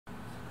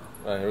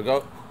Alright, here we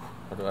go.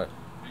 How do I?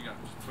 You gonna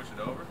just push it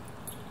over?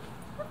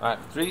 Alright,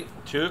 3,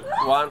 2,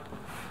 1.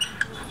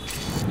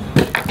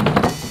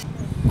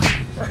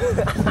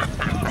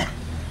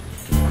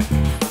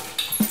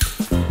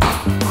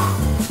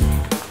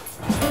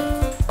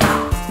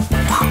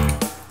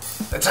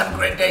 Let's have a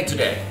great day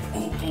today.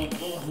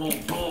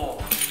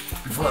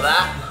 Before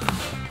that,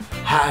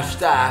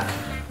 hashtag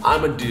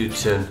I'm a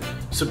Dudeson.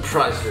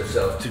 Surprise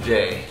yourself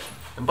today.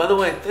 And by the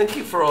way, thank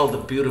you for all the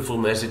beautiful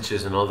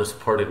messages and all the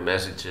supportive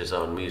messages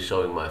on me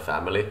showing my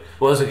family.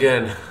 Once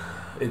again,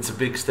 it's a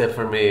big step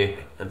for me,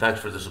 and thanks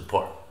for the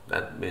support.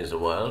 That means the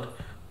world.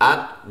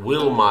 At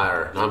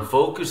Willmeyer, I'm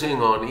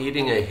focusing on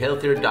eating a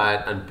healthier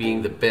diet and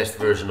being the best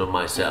version of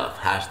myself.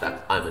 Hashtag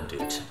I'm a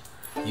Dudeson.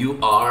 You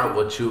are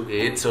what you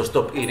eat, so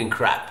stop eating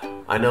crap.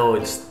 I know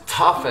it's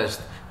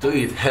toughest to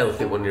eat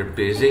healthy when you're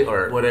busy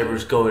or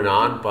whatever's going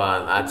on,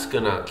 but that's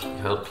gonna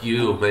help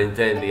you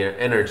maintain the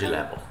energy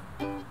level.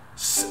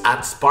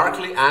 At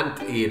Sparkly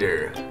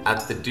Anteater,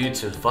 at the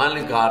Dudeson,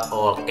 finally got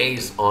all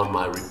A's on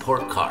my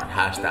report card.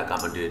 Hashtag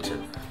I'm a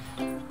Dudeson.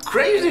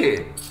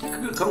 Crazy!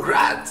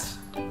 Congrats!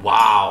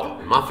 Wow!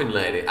 Muffin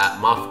Lady at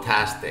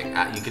Mufftastic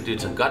at You Could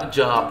Dudeson. Got a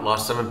job,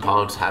 lost 7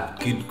 pounds, have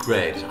good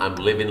grades. I'm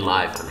living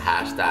life and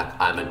hashtag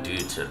I'm a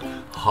Dudeson.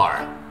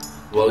 Heart.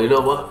 Well, you know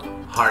what?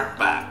 Heart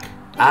back.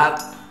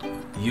 At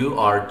You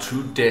Are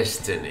True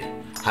Destiny.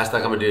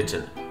 Hashtag I'm a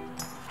Dudeson.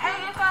 Hey,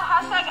 it's got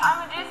hashtag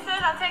I'm a Dudeson.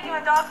 I'm taking my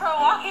dog for a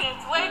walk and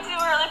it's way too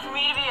early for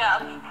me to be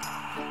up.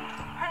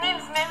 Her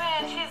name's Mimi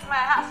and she's my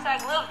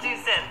hashtag Lil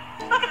Dudeson.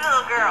 Look at the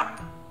little girl.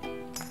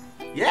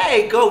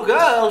 Yay, go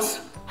girls!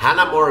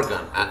 Hannah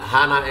Morgan at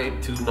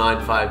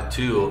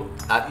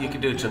Hannah82952 at You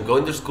Could Dudeson.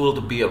 Going to school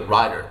to be a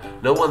writer.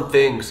 No one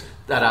thinks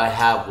that I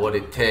have what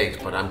it takes,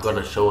 but I'm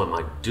gonna show them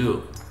I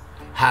do.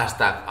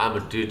 Hashtag I'm a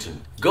Dudeson.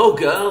 Go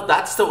girl,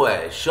 that's the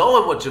way. Show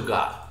them what you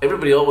got.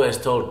 Everybody always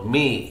told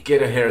me,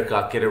 get a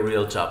haircut, get a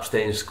real job,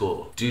 stay in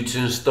school.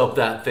 Dudeson, stop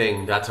that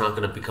thing. That's not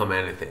gonna become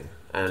anything.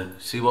 And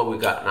see what we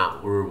got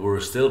now. We're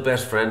still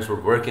best friends. We're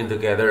working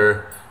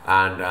together,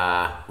 and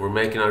we're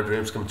making our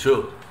dreams come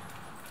true.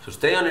 So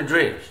stay on your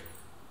dreams.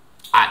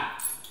 I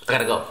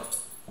gotta go.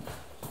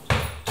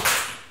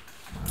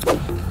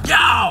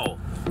 Yo!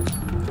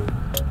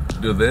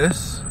 Do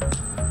this.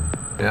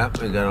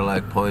 Yep, we gotta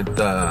like point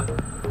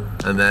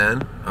and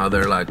then how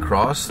they're like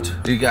crossed.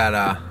 You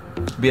gotta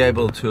be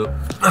able to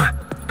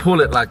pull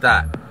it like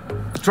that.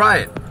 Try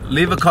it.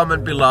 Leave a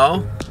comment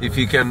below if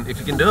you can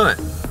do it.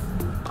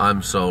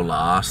 I'm so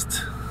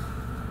lost.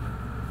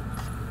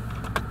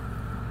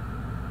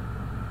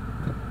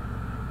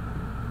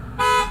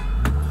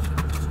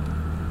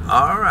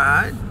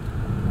 Alright.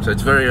 So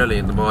it's very early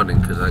in the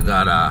morning because I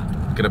got a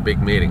big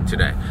meeting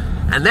today.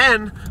 And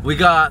then we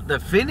got the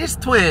Finnish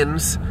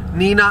twins,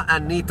 Nina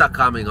and Nita,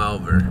 coming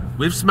over.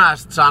 We've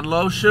smashed sun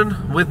lotion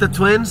with the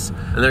twins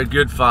and they're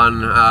good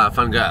fun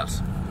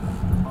girls.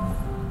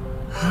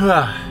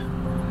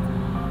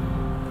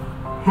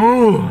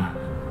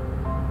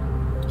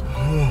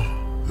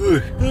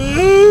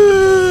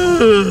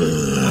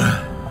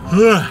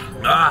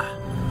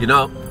 You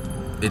know,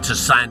 it's a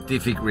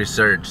scientific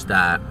research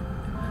that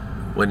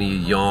when you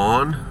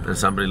yawn and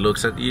somebody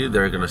looks at you,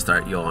 they're gonna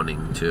start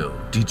yawning too.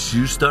 Did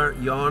you start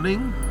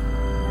yawning?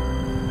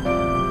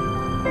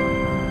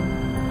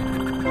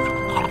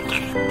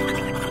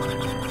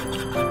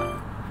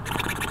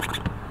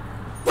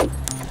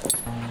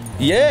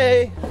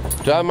 Yay!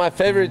 Do I have my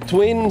favorite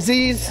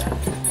twinsies?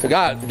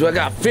 Do I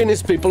got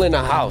Finnish people in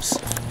the house?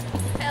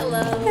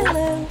 Hello.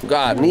 Hello.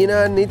 Got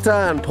Nina,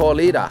 Nita, and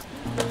Paulita.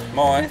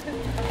 Moi.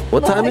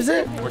 What time is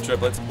it? We're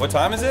triplets. What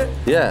time is it?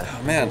 Yeah.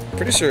 Oh man,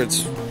 pretty sure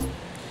it's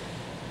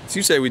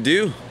you say we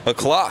do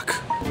o'clock.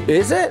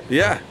 Is it?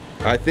 Yeah,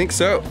 I think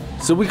so.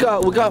 So we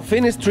got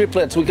Finnish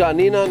triplets. We got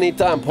Nina,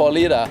 Nita, and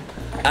Paulita,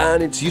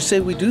 and it's you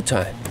say we do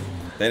time.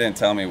 They didn't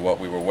tell me what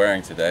we were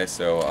wearing today,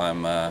 so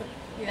I'm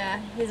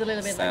yeah, he's a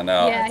little bit stand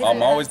out. Yeah,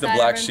 I'm always the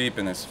black sheep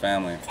in this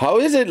family. How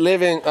is it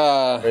living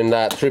in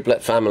that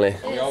triplet family?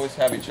 We always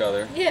have each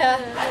other. Yeah,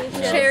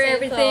 we share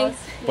everything.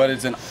 But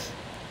it's an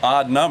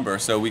odd number,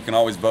 so we can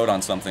always vote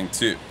on something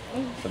too.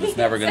 But it's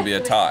never going to be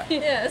a tie.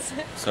 Yes.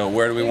 So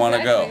where do we want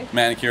to go?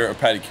 Manicure or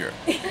pedicure?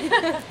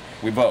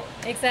 We vote.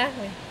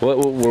 Exactly. Where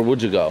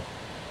would you go?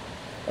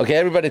 Okay,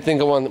 everybody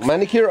think of one.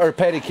 Manicure or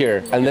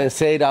pedicure? And then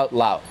say it out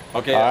loud.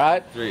 Okay. All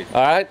right? 3.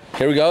 All right,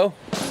 here we go.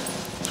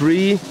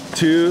 3,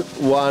 2,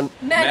 1.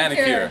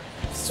 Manicure.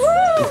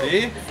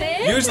 See?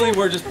 Usually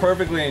we're just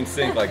perfectly in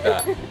sync like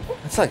that.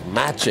 It's like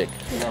magic.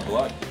 In our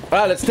blood. All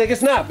right, let's take a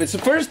snap. It's the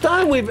first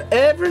time we've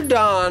ever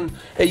done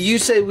a You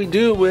Say We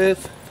Do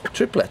with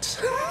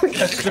triplets.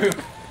 That's true.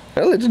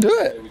 Well, let's do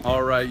it.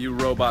 All right, you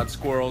robot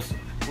squirrels.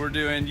 We're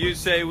doing You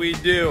Say We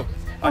Do.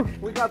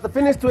 We got the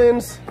Finnish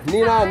twins,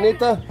 Nina and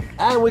Nita,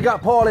 and we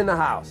got Paul in the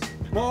house.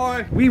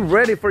 Boy. We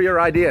ready for your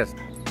ideas.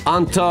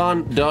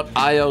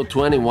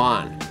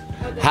 Anton.io21.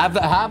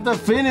 Have the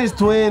Finnish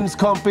twins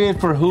compete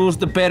for who's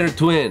the better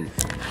twin.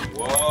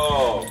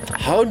 Whoa.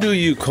 How do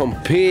you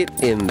compete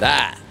in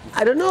that?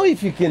 I don't know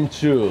if you can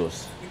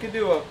choose. could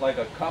do like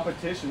a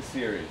competition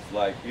series,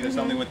 like either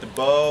something with the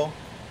bow.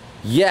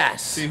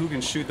 Yes. See who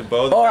can shoot the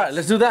bow. All right,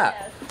 let's do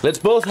that. Let's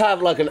both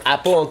have like an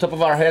apple on top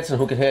of our heads and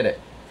who can hit it.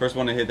 First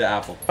one to hit the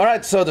apple. All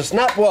right, so the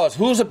snap was,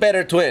 who's a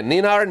better twin,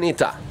 Nina or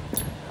Nita?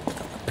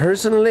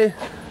 Personally,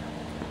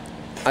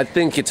 I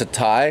think it's a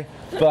tie,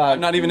 but...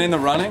 I'm not even in the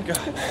running?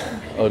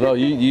 Oh no,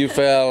 you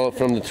fell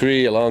from the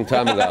tree a long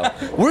time ago.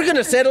 We're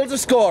gonna settle the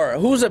score.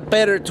 Who's a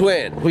better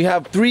twin? We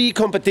have 3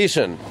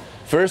 competition.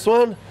 First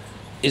one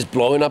is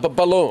blowing up a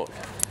balloon.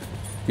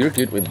 You're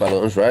good with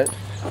balloons, right?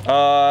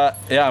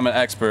 Yeah, I'm an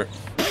expert.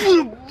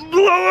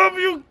 Blow up,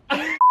 you...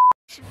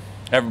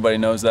 Everybody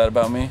knows that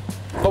about me.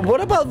 But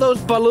what about those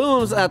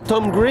balloons at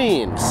Tom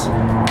Green's? Sorry,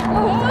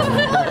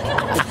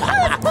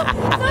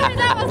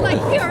 that was like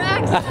pure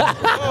accident.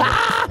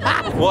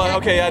 Well,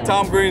 okay, yeah,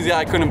 Tom Green's, yeah,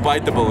 I couldn't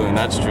bite the balloon,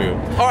 that's true.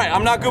 All right,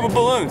 I'm not good with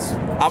balloons.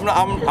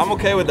 I'm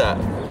okay with that.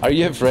 Are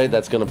you afraid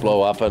that's gonna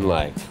blow up and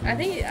like... I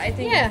think,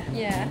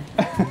 yeah.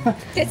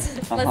 Let's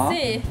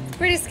see. It's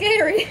pretty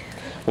scary.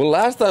 Well,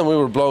 last time we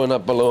were blowing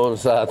up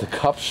balloons, the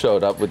cops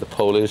showed up with the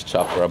police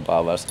chopper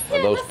above us.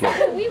 And those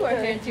We were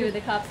here too,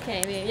 the cops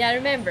came in. Yeah, I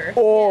remember.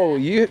 Oh,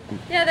 you...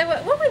 Yeah,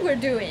 what we were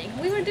doing.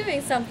 We were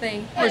doing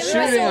something. We're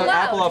shooting an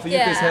apple off of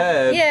Yuka's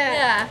head.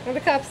 Yeah, when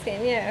the cops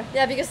came, yeah.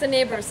 Yeah, because the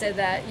neighbor said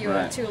that you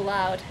were too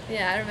loud.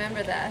 Yeah, I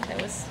remember that.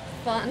 It was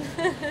fun.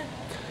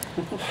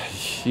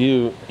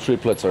 You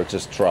triplets are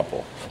just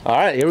trouble. All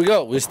right, here we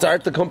go. We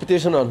start the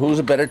competition on who's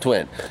a better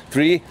twin.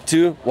 3,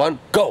 2, 1,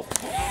 go!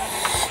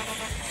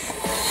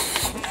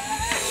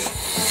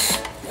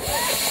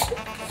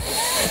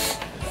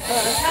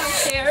 I'm kind of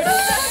scared.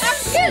 I'm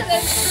scared.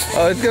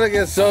 Oh, it's gonna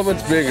get so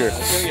much bigger.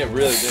 It's gonna get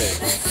really big.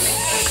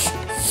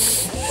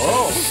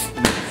 Oh!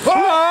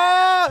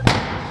 Ah!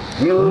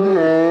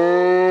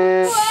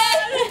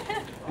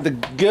 The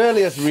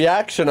girliest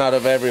reaction out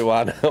of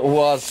everyone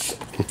was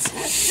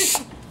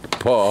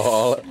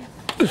Paul.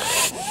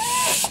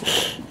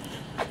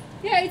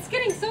 Yeah, it's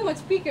getting so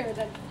much bigger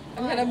that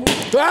I'm gonna move.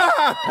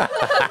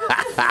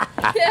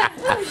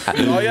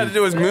 All you had to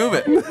do was move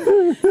it.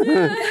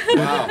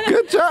 Wow.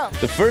 Good job.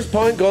 The first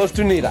point goes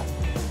to Nita.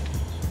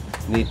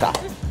 Nita. All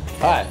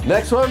right,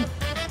 next one.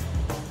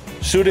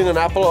 Shooting an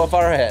apple off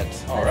our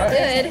heads. All right.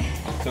 Good.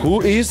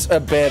 Who is a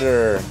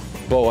better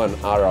bow and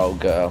arrow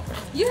girl?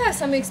 You have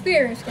some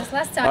experience because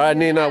last time. All right,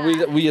 Nina,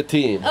 we a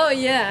team. Oh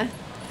yeah.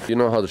 You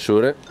know how to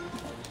shoot it?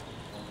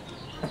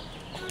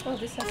 Oh,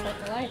 this has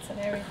like lights and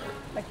everything.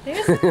 Like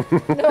this?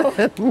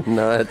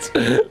 No.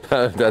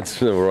 No,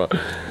 that's wrong.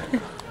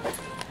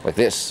 Like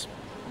this.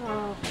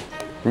 Oh.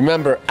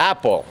 Remember,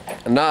 apple,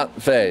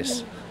 not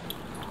face.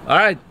 All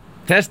right,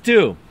 test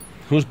 2.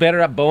 Who's better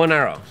at bow and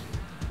arrow?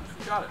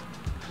 Got it.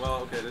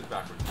 Well, okay, this is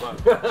backwards,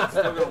 but it's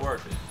still gonna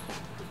work.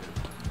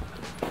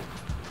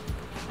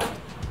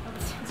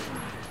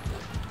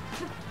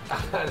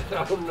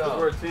 I don't know.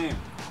 We're a team.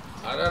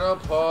 I don't know,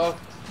 Paul.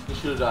 You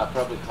should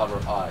probably cover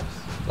eyes.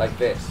 Like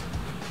this.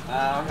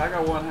 I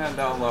got one hand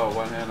down low,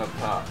 one hand up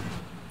top.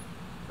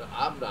 No,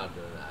 I'm not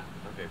doing that.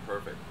 Okay,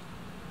 perfect.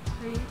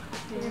 3, 2,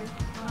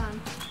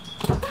 1.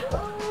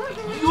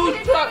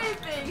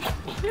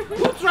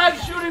 Who tried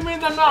shooting me in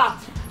the knot?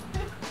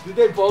 Did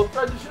they both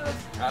try to shoot us?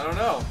 I don't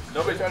know.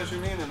 Nobody tried to shoot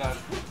me in the nut.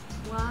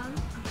 1,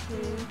 2,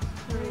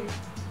 3.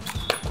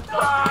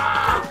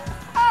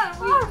 Ah!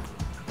 Oh,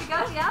 we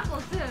got the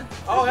apple too.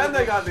 Oh, and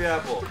they got the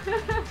apple.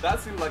 That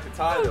seemed like a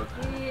tie though.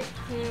 3,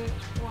 2,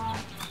 1.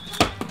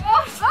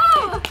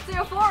 Oh, to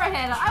your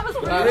forehead. I was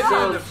pretty That's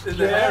wrong. so in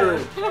the hair.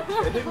 It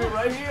hit me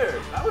right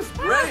here. That was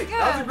great. good.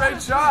 That was a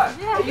great shot.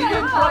 Yeah, You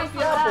didn't break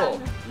the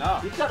apple. No.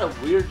 He's got a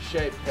weird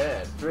shaped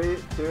head. 3,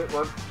 2,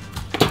 1.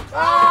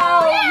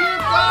 Oh, you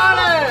got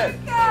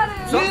it! Got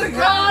it. Something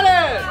got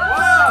it!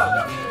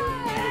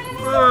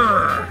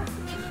 Wow.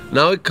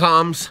 Now it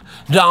comes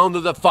down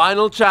to the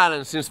final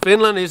challenge. Since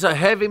Finland is a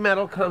heavy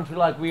metal country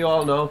like we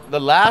all know, the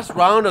last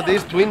round of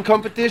this twin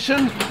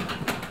competition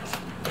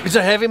is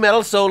a heavy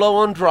metal solo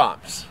on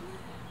drums.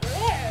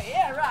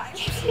 Yeah, right.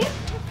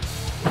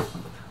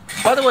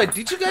 By the way,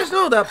 did you guys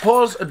know that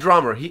Paul's a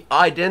drummer? He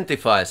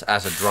identifies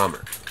as a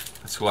drummer.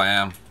 That's who I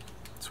am.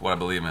 That's what I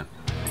believe in.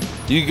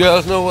 You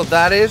girls know what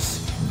that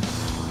is?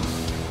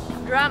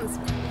 Drums.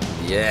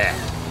 Yeah.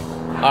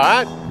 All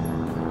right.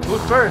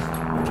 Who's first?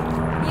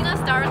 Nina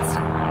starts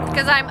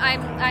because I'm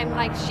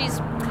like she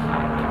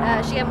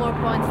had more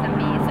points than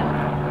me, so.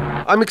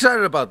 I'm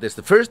excited about this.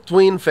 The first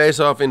twin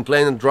face-off in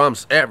playing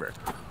drums ever.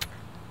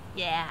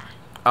 Yeah.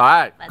 All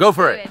right, Let's go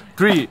for do it. it.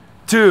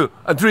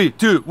 3,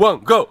 2, 1,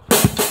 go.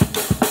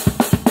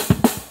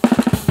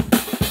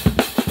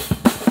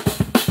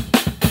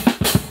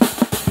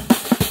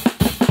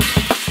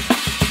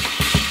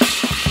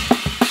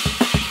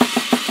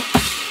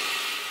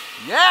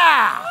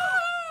 Yeah!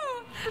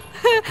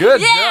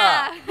 Good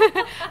Yeah!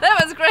 That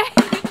was great.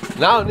 job.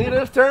 Now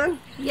Nina's turn.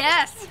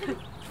 Yes.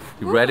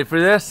 You ready for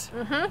this?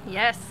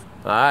 Yes.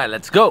 All right,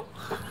 let's go.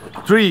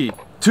 3,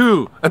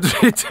 2,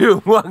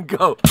 1,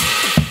 go.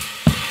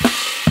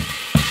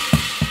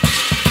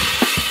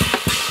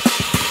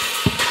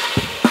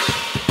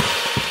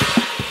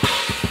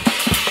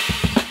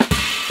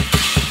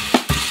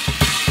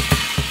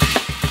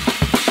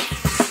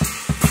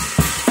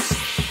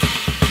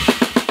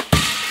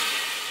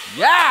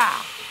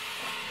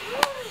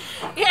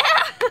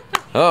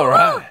 All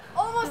right.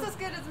 Almost as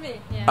good as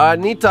me. Yeah.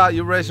 Anita,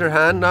 you raise your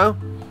hand now.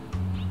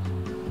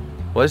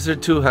 Why is there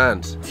two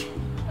hands?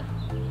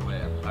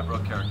 Wait, I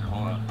broke character.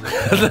 Hold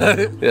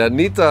on. Yeah,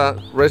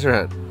 Anita, raise your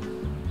hand.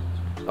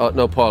 Oh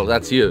no, Paul,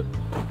 that's you.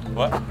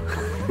 What?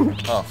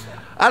 Oh.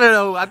 I don't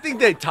know. I think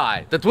they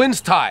tie. The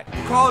twins tie.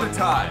 Call it a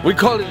tie. We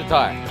call it a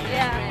tie.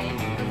 Yeah.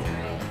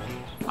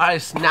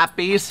 Alright,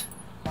 snappies.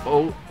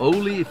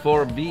 Only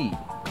for V.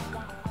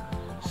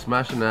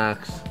 Smash an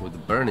axe with a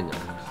burning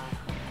axe.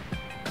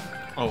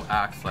 Oh,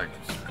 axe like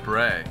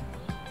spray.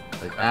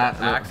 Like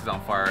Axe is on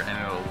fire and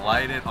it'll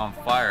light it on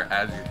fire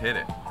as you hit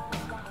it.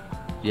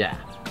 Yeah.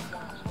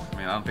 I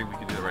mean, I don't think we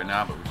can do it right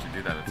now, but we should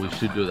do that. We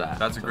should do that.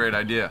 That's a great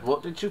idea.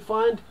 What did you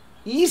find?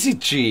 Easy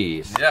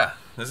cheese. Yeah,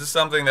 this is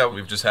something that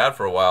we've just had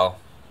for a while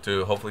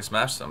to hopefully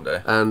smash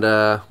someday. And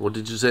what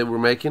did you say we're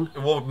making?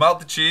 We'll melt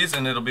the cheese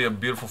and it'll be a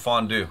beautiful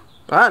fondue.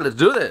 Alright, let's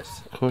do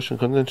this. Caution,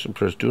 condenser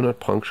press. Do not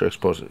puncture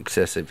exposed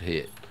excessive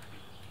heat.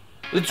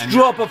 Let's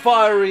drop a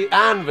fiery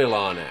anvil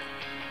on it.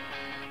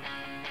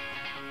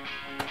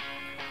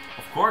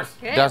 Of course.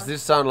 Okay. Does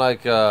this sound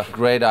like a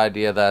great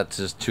idea that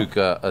just took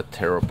a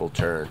terrible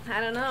turn? I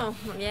don't know.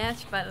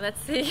 Yes, but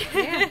let's see.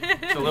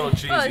 It's a little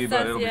cheesy,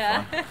 but it'll be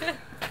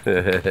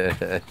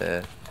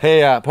fun.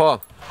 Hey,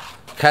 Paul,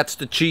 catch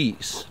the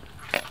cheese.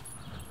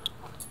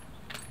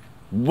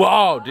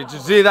 Whoa, did you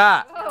see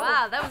that?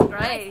 Wow, that was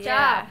great.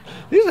 Yeah.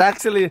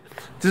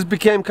 This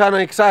became kind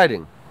of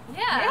exciting.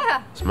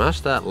 Yeah.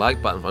 Smash that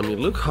like button. I mean,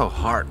 look how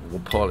hard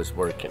Paul is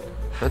working.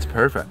 That's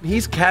perfect.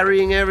 He's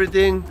carrying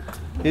everything.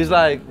 He's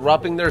like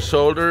rubbing their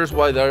shoulders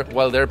while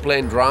they're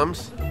playing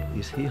drums.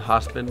 Is he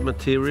husband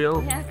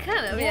material? Yeah,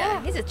 kind of.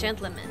 Yeah. He's a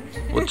gentleman.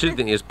 What do you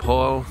think? Is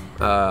Paul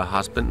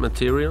husband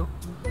material?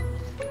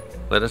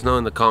 Let us know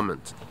in the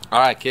comments. All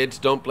right, kids,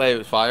 don't play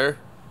with fire.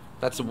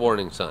 That's a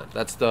warning sign.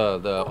 That's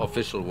the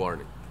official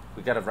warning.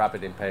 We gotta wrap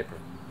it in paper.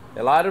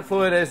 The lighter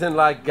fluid isn't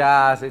like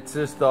gas. It's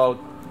just all.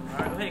 All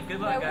right, hey, good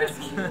luck, guys.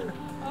 Oh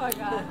my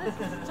God, let's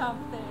just jump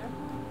there.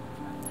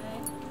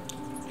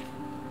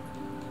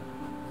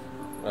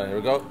 All right, here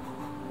we go.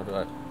 All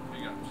right.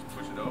 You gotta just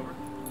push it over.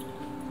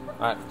 All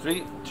right,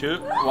 3, 2,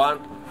 1.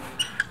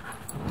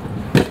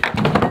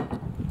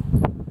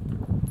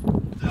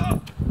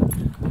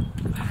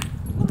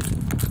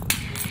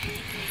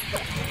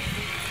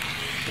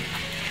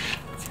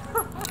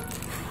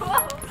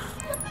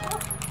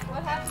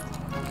 What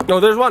happened? No,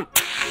 there's one.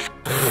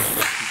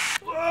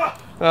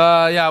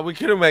 Yeah, we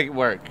couldn't make it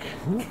work.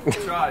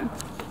 Tried.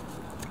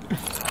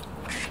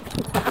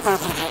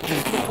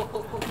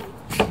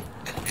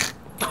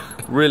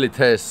 Really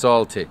tastes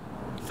salty.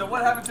 So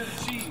what happened to the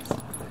cheese?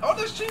 Oh,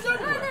 there's cheese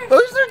everywhere. Oh,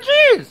 is there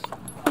cheese?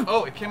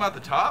 Oh, it came out the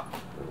top?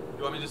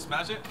 You want me to just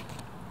smash it?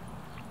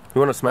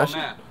 You want to smash Oh,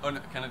 it? man. Oh, no.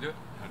 Can I do it?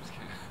 I'm just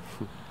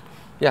kidding.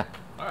 Yeah.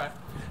 All right.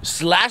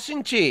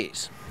 Slashing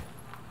cheese.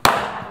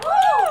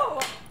 Woo!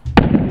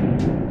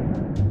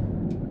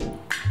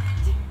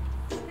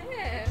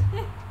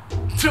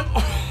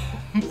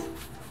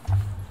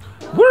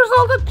 Where's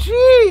all the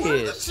cheese? Where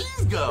did the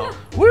cheese go?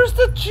 Where's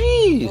the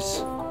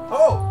cheese?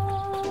 Oh.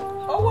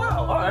 Oh,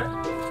 wow. All right.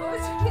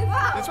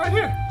 It's right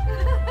here.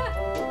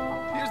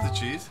 Here's the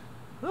cheese.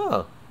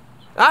 Oh.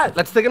 All right,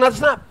 let's take another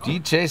snap.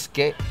 DJ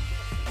Skate.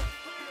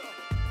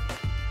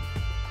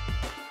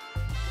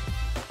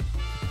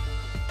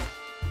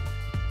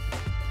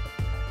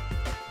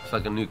 It's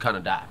like a new kind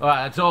of dive. All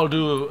right, let's all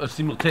do a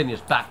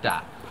simultaneous back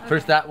dive.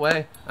 First that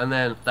way, and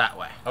then that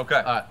way. Okay.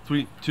 All right,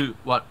 3, 2,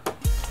 1.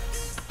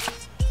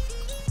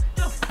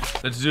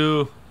 Let's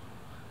do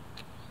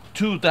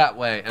 2 that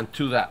way and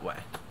 2 that way.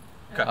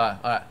 Okay. All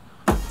right.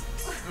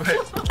 Wait.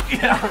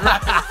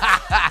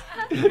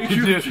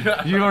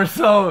 You were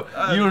so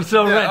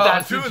red.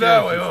 That's two the that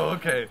truth. way. Oh,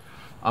 okay.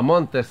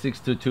 Amonte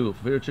 622.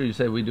 Virtual, you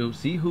say we do.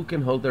 See who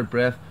can hold their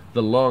breath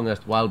the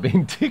longest while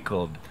being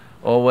tickled.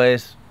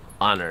 Always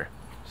honor.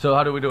 So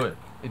how do we do it?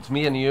 It's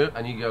me and you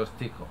goes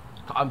tickle.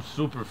 I'm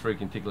super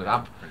freaking tickled.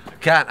 I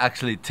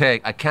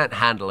can't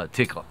handle a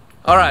tickle.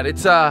 All right,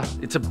 it's a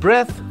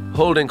breath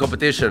holding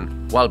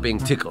competition while being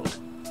tickled.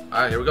 All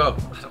right, here we go.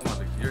 I don't want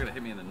to, you're gonna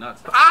hit me in the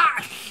nuts.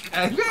 Ah!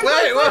 Wait,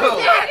 whoa!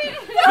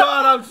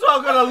 God, I'm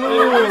so gonna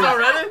lose.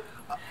 Already?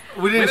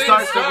 We didn't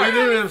start. We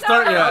didn't even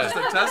start yet. Just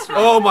a test run.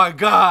 Oh my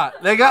God!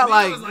 They got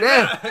like,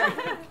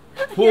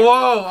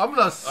 whoa! I'm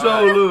gonna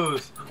so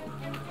lose.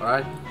 All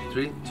right,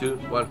 3, 2,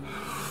 1.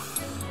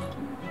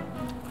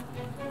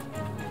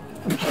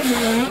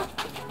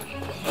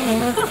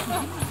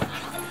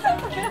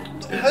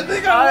 I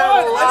think I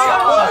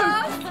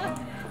won.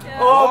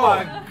 Oh my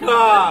I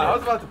God!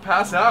 was about to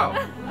pass out.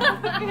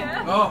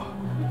 Oh.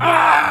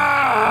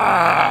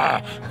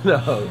 Ah!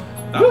 No,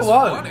 That you was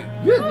won. funny.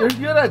 You're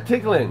good at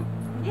tickling.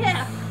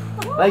 Yeah.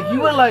 Like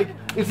you were like,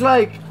 it's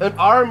like an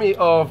army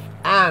of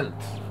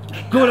ants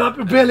going up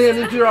your belly and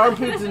into your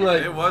armpits and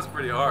like. It was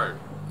pretty hard.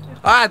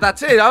 All right,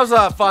 that's it. That was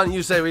fun.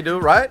 You say we do,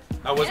 right?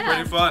 That was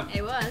pretty fun.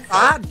 It was.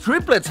 I had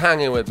triplets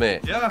hanging with me.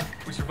 Yeah,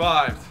 we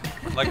survived.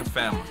 Like a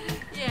family.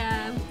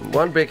 Yeah.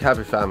 One big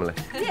happy family.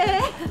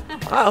 Yeah.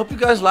 I hope you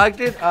guys liked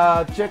it.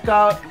 Check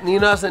out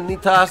Nina's and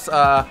Nita's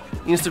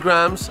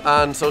Instagrams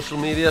and social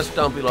medias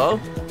down below.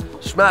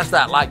 Smash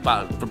that like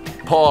button for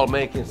Paul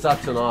making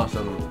such an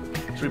awesome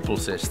triple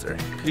sister.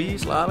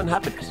 Peace, love, and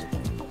happiness.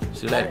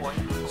 See you later.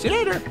 See you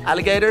later,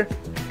 alligator.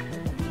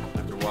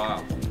 After a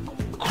while.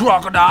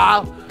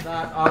 Crocodile.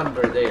 Not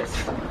under this.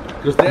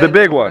 The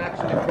big one.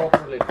 Actually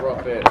properly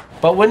drop in.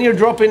 But when you're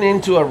dropping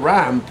into a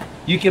ramp,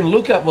 you can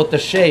look at what the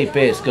shape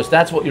is, because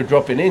that's what you're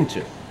dropping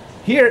into.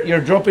 Here,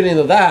 you're dropping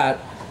into that,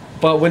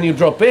 but when you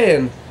drop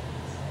in,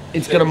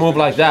 it's gonna move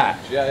like that.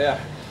 Yeah.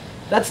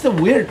 That's the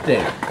weird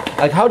thing.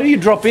 Like, how do you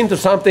drop into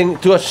something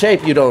to a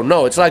shape you don't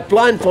know? It's like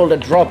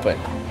blindfolded dropping.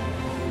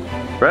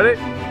 Ready?